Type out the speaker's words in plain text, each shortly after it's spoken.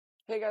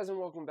Hey guys, and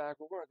welcome back.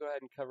 We're going to go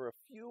ahead and cover a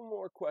few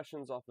more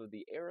questions off of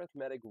the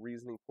arithmetic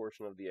reasoning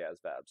portion of the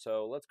ASVAB.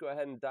 So let's go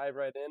ahead and dive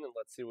right in and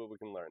let's see what we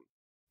can learn.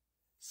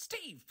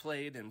 Steve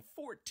played in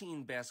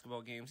 14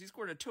 basketball games. He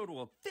scored a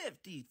total of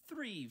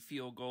 53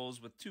 field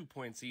goals with 2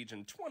 points each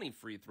and 20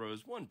 free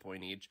throws, 1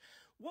 point each.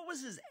 What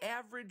was his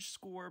average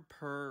score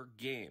per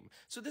game?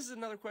 So this is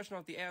another question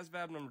off the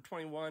ASVAB number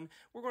 21.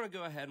 We're going to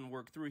go ahead and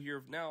work through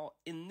here. Now,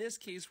 in this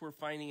case, we're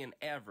finding an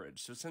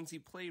average. So since he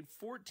played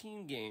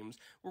 14 games,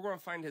 we're going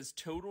to find his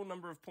total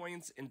number of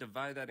points and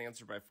divide that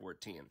answer by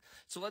 14.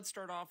 So let's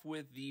start off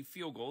with the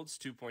field goals,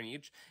 2 point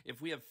each.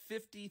 If we have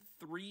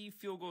 53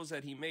 field goals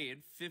that he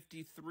made,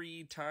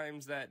 53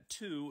 times that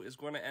 2 is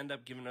going to end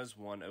up giving us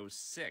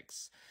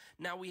 106.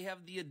 Now we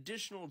have the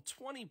additional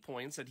 20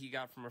 points that he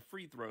got from a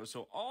free throw.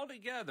 So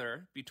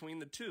altogether, between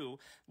the two,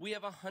 we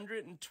have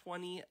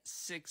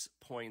 126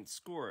 points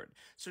scored.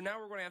 So now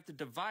we're going to have to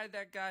divide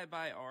that guy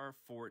by our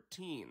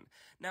 14.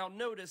 Now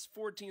notice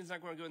 14 is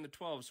not going to go in the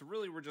 12, so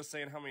really we're just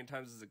saying how many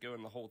times does it go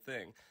in the whole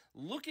thing.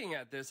 Looking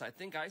at this, I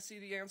think I see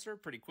the answer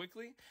pretty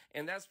quickly,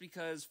 and that's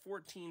because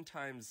 14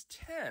 times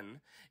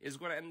 10 is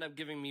going to end up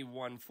giving me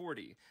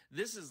 140.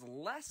 This is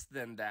less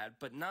than that,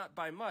 but not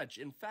by much.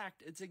 In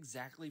fact, it's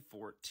exactly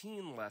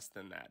 14 less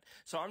than that.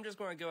 So I'm just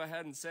going to go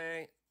ahead and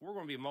say we're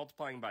going to be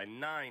multiplying by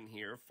 9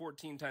 here.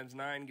 14 times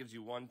 9 gives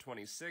you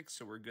 126,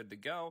 so we're good to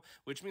go,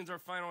 which means our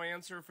final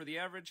answer for the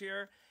average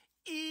here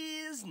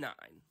is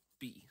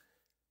 9B.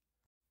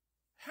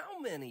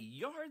 How many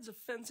yards of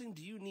fencing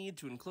do you need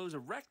to enclose a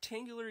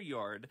rectangular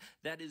yard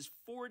that is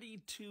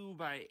 42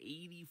 by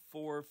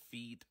 84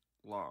 feet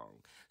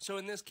long? So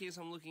in this case,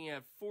 I'm looking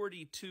at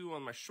 42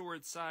 on my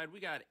short side. We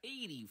got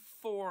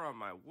 84 on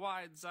my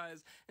wide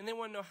size, and they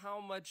want to know how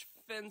much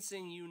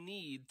fencing you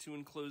need to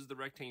enclose the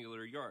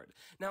rectangular yard.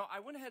 Now, I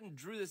went ahead and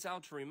drew this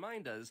out to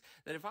remind us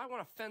that if I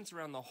want to fence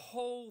around the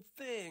whole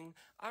thing,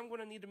 I'm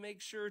going to need to make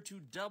sure to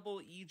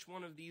double each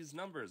one of these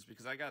numbers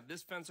because I got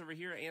this fence over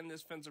here and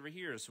this fence over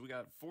here. So we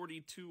got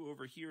 42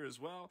 over here as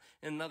well,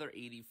 and another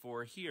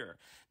 84 here.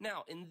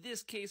 Now, in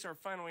this case, our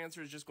final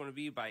answer is just going to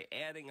be by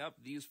adding up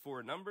these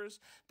four numbers.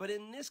 But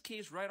in this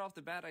case, right off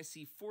the bat, I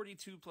see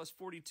 42 plus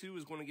 42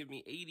 is going to give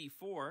me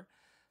 84.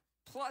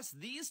 Plus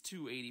these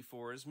two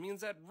 84s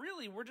means that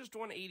really we're just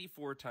doing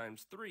 84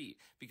 times 3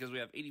 because we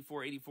have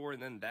 84, 84,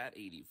 and then that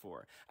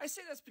 84. I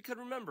say that's because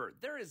remember,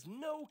 there is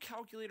no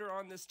calculator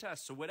on this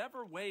test. So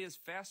whatever way is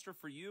faster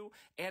for you,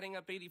 adding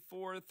up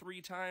 84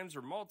 3 times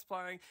or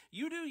multiplying,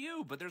 you do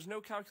you, but there's no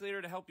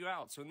calculator to help you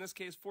out. So in this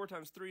case, 4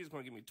 times 3 is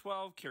going to give me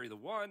 12, carry the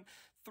 1,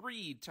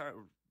 3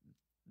 times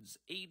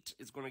 8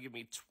 is going to give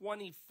me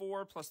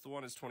 24 plus the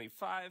 1 is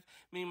 25,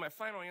 meaning my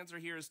final answer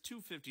here is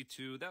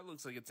 252. That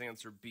looks like it's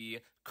answer B.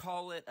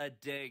 Call it a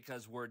day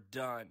because we're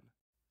done.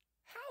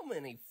 How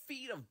many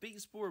feet of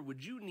baseboard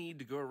would you need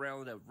to go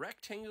around a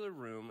rectangular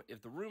room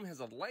if the room has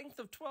a length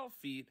of 12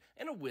 feet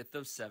and a width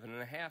of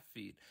 7.5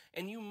 feet?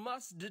 And you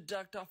must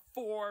deduct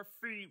 4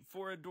 feet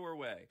for a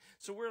doorway.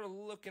 So we're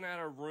looking at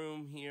a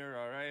room here,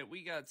 all right?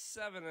 We got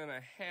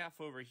 7.5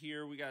 over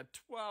here. We got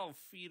 12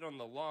 feet on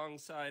the long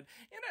side.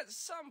 And at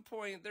some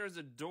point, there's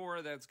a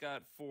door that's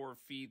got 4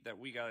 feet that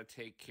we got to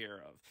take care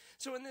of.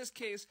 So in this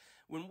case,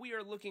 when we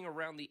are looking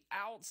around the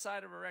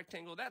outside of a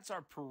rectangle, that's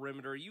our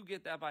perimeter. You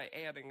get that by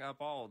adding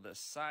up all of the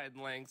side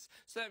lengths.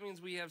 So that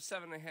means we have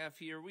 7.5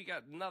 here. We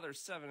got another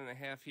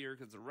 7.5 here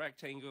because it's a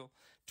rectangle.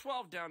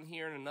 12 down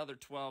here and another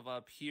 12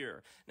 up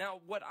here.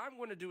 Now, what I'm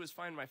going to do is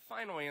find my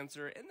final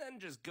answer and then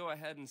just go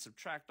ahead and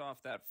subtract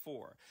off that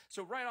 4.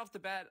 So right off the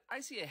bat,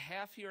 I see a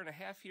half here and a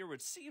half here,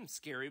 which seems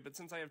scary, but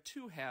since I have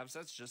 2 halves,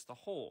 that's just the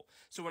whole.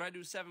 So when I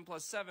do 7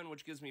 plus 7,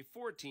 which gives me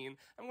 14,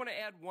 I'm going to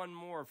add 1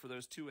 more for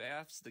those 2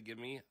 halves to give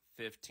me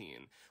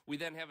 15. We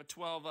then have a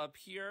 12 up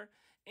here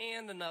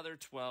and another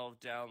 12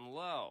 down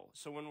low.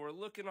 So when we're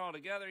looking all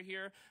together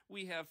here,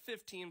 we have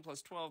 15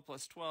 plus 12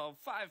 plus 12,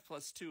 5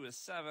 plus 2 is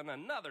 7,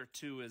 another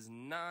 2 is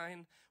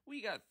 9. We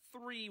got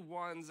 3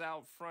 ones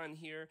out front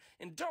here.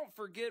 And don't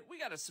forget, we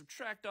got to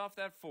subtract off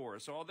that 4.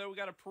 So although we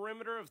got a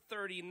perimeter of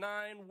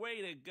 39,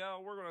 way to go,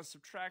 we're going to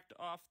subtract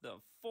off the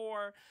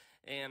 4.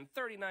 And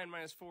 39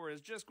 minus 4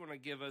 is just going to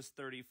give us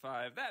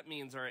 35. That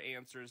means our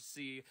answer is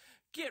C.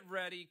 Get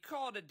ready,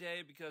 call it a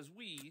day because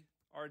we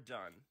are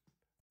done.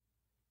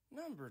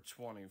 Number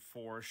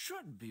 24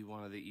 should be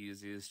one of the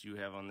easiest you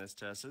have on this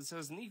test. It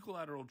says an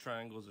equilateral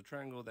triangle is a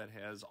triangle that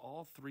has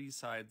all 3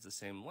 sides the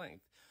same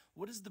length.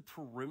 What is the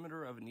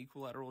perimeter of an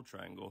equilateral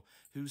triangle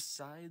whose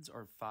sides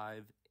are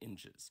 5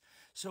 inches?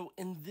 So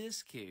in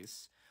this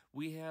case,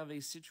 we have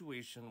a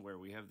situation where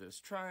we have this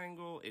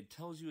triangle, it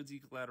tells you it's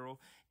equilateral,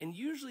 and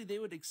usually they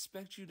would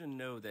expect you to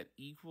know that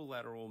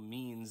equilateral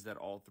means that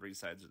all 3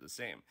 sides are the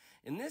same.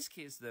 In this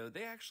case, though,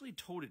 they actually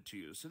told it to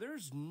you, so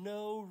there's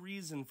no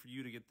reason for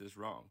you to get this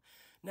wrong.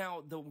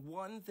 Now, the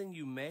one thing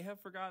you may have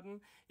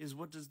forgotten is,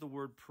 what does the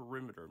word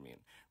perimeter mean?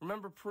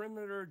 Remember,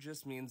 perimeter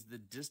just means the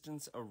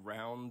distance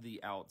around the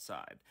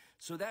outside.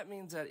 So that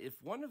means that if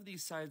one of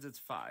these sides is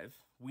 5,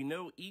 we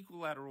know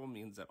equilateral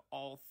means that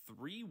all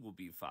 3 will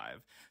be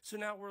 5. So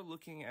now we're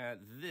looking at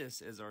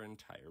this as our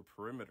entire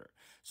perimeter.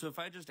 So if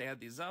I just add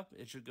these up,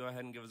 it should go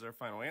ahead and give us our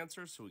final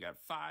answer. So we got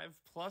 5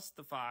 plus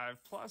the 5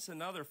 plus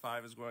another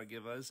 5 is going to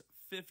give us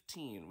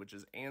 15, which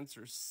is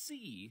answer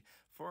C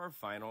for our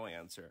final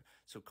answer.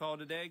 So call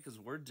it a day because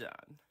we're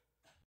done.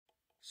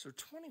 So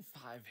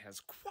 25 has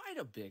quite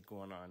a bit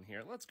going on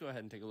here. Let's go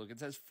ahead and take a look. It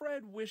says,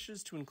 Fred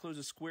wishes to enclose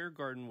a square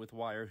garden with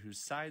wire whose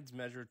sides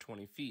measure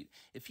 20 feet.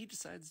 If he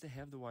decides to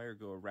have the wire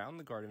go around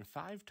the garden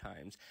 5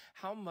 times,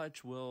 how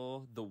much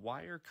will the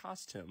wire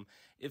cost him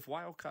if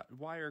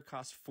wire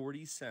costs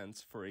 40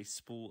 cents for a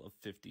spool of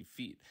 50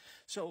 feet?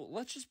 So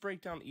let's just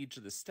break down each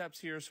of the steps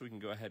here so we can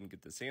go ahead and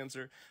get this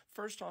answer.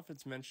 First off,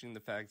 it's mentioning the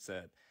fact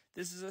that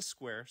this is a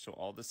square, so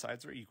all the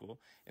sides are equal,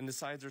 and the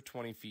sides are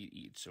 20 feet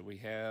each. So we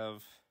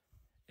have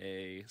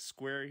a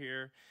square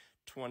here,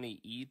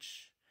 20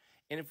 each.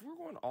 And if we're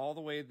going all the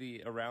way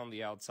around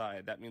the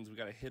outside, that means we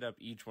got to hit up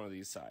each one of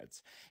these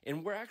sides.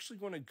 And we're actually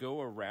going to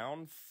go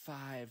around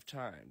 5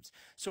 times.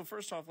 So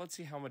first off, let's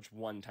see how much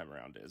one time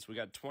around is. We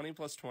got 20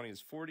 plus 20 is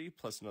 40,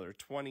 plus another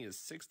 20 is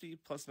 60,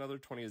 plus another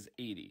 20 is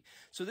 80.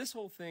 So this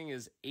whole thing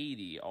is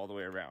 80 all the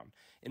way around.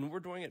 And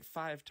we're doing it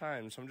 5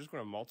 times, so I'm just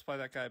going to multiply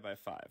that guy by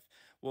 5.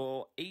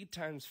 Well, 8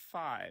 times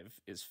 5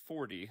 is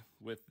 40,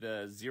 with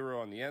the 0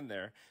 on the end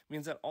there,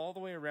 means that all the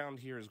way around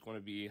here is going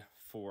to be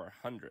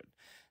 400.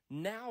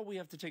 Now we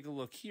have to take a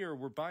look here.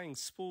 We're buying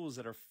spools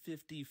that are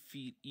 50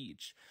 feet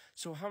each.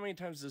 So how many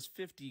times does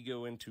 50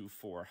 go into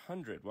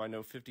 400? Well, I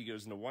know 50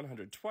 goes into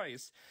 100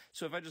 twice.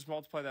 So if I just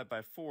multiply that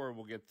by 4,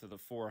 we'll get to the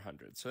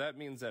 400. So that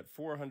means that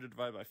 400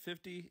 divided by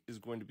 50 is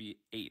going to be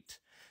 8.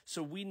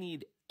 So we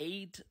need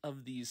 8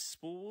 of these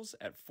spools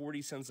at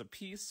 40 cents a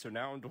piece. So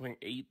now I'm doing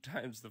 8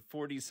 times the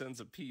 40 cents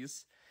a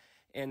piece.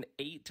 And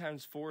 8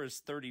 times 4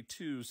 is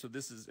 32. So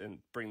this is, and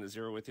bring the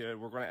 0 with you,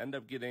 we're going to end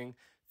up getting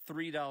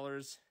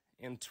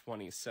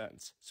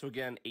 $3.20. So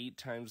again, 8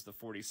 times the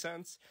 40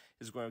 cents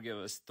is going to give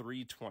us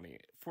 $3.20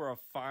 for a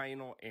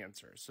final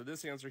answer. So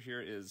this answer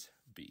here is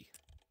B.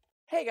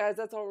 Hey guys,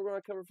 that's all we're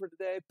going to cover for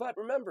today. But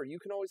remember, you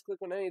can always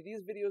click on any of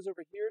these videos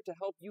over here to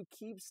help you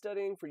keep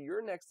studying for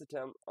your next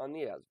attempt on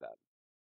the ASVAB.